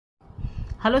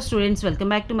Hello students, welcome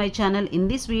back to my channel. In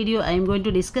this video, I am going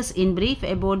to discuss in brief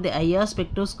about the IR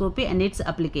spectroscopy and its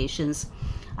applications.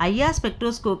 IR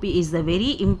spectroscopy is the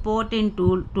very important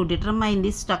tool to determine the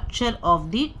structure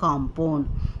of the compound,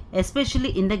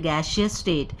 especially in the gaseous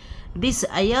state. This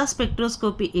IR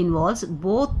spectroscopy involves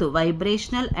both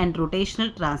vibrational and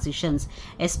rotational transitions.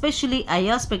 Especially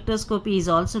IR spectroscopy is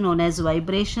also known as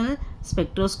vibrational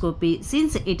spectroscopy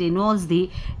since it involves the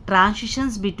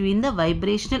transitions between the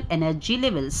vibrational energy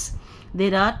levels.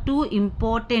 There are two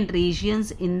important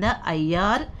regions in the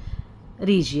IR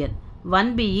region,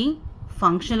 one being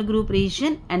functional group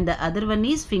region and the other one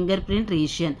is fingerprint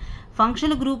region.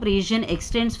 Functional group region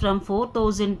extends from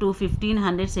 4000 to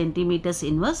 1500 centimeters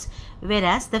inverse,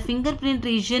 whereas the fingerprint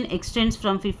region extends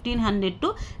from 1500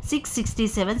 to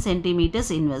 667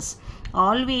 centimeters inverse.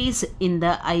 Always in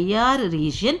the IR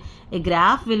region, a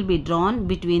graph will be drawn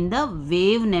between the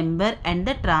wave number and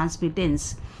the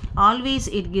transmittance. Always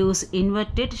it gives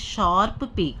inverted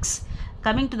sharp peaks.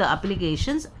 Coming to the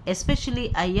applications, especially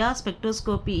IR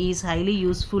spectroscopy is highly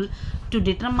useful to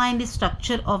determine the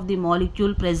structure of the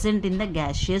molecule present in the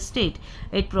gaseous state.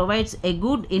 It provides a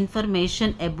good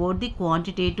information about the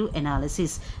quantitative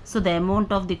analysis, so the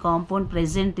amount of the compound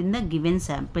present in the given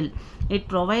sample. It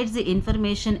provides the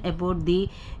information about the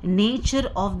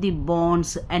nature of the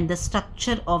bonds and the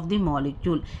structure of the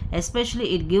molecule.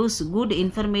 Especially it gives good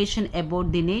information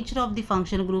about the nature of the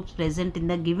functional groups present in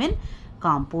the given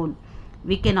compound.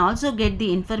 We can also get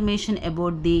the information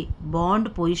about the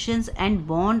bond positions and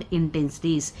bond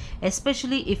intensities,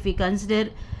 especially if we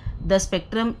consider the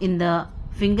spectrum in the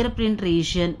fingerprint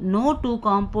region. No two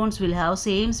compounds will have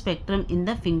same spectrum in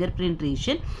the fingerprint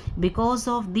region because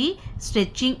of the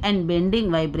stretching and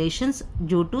bending vibrations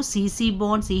due to CC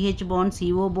bond, CH bond,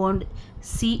 CO bond,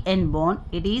 CN bond.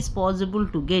 It is possible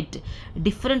to get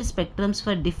different spectrums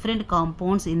for different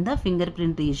compounds in the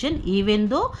fingerprint region. Even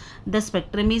though the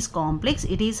spectrum is complex,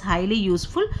 it is highly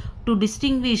useful to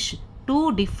distinguish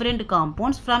two different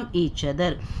compounds from each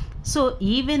other. So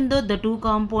even though the two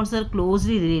compounds are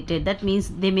closely related, that means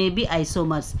they may be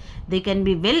isomers, they can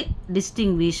be well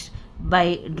distinguished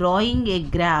by drawing a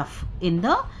graph in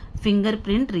the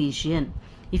fingerprint region.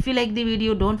 If you like the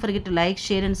video, don't forget to like,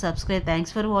 share and subscribe.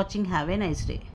 Thanks for watching. Have a nice day.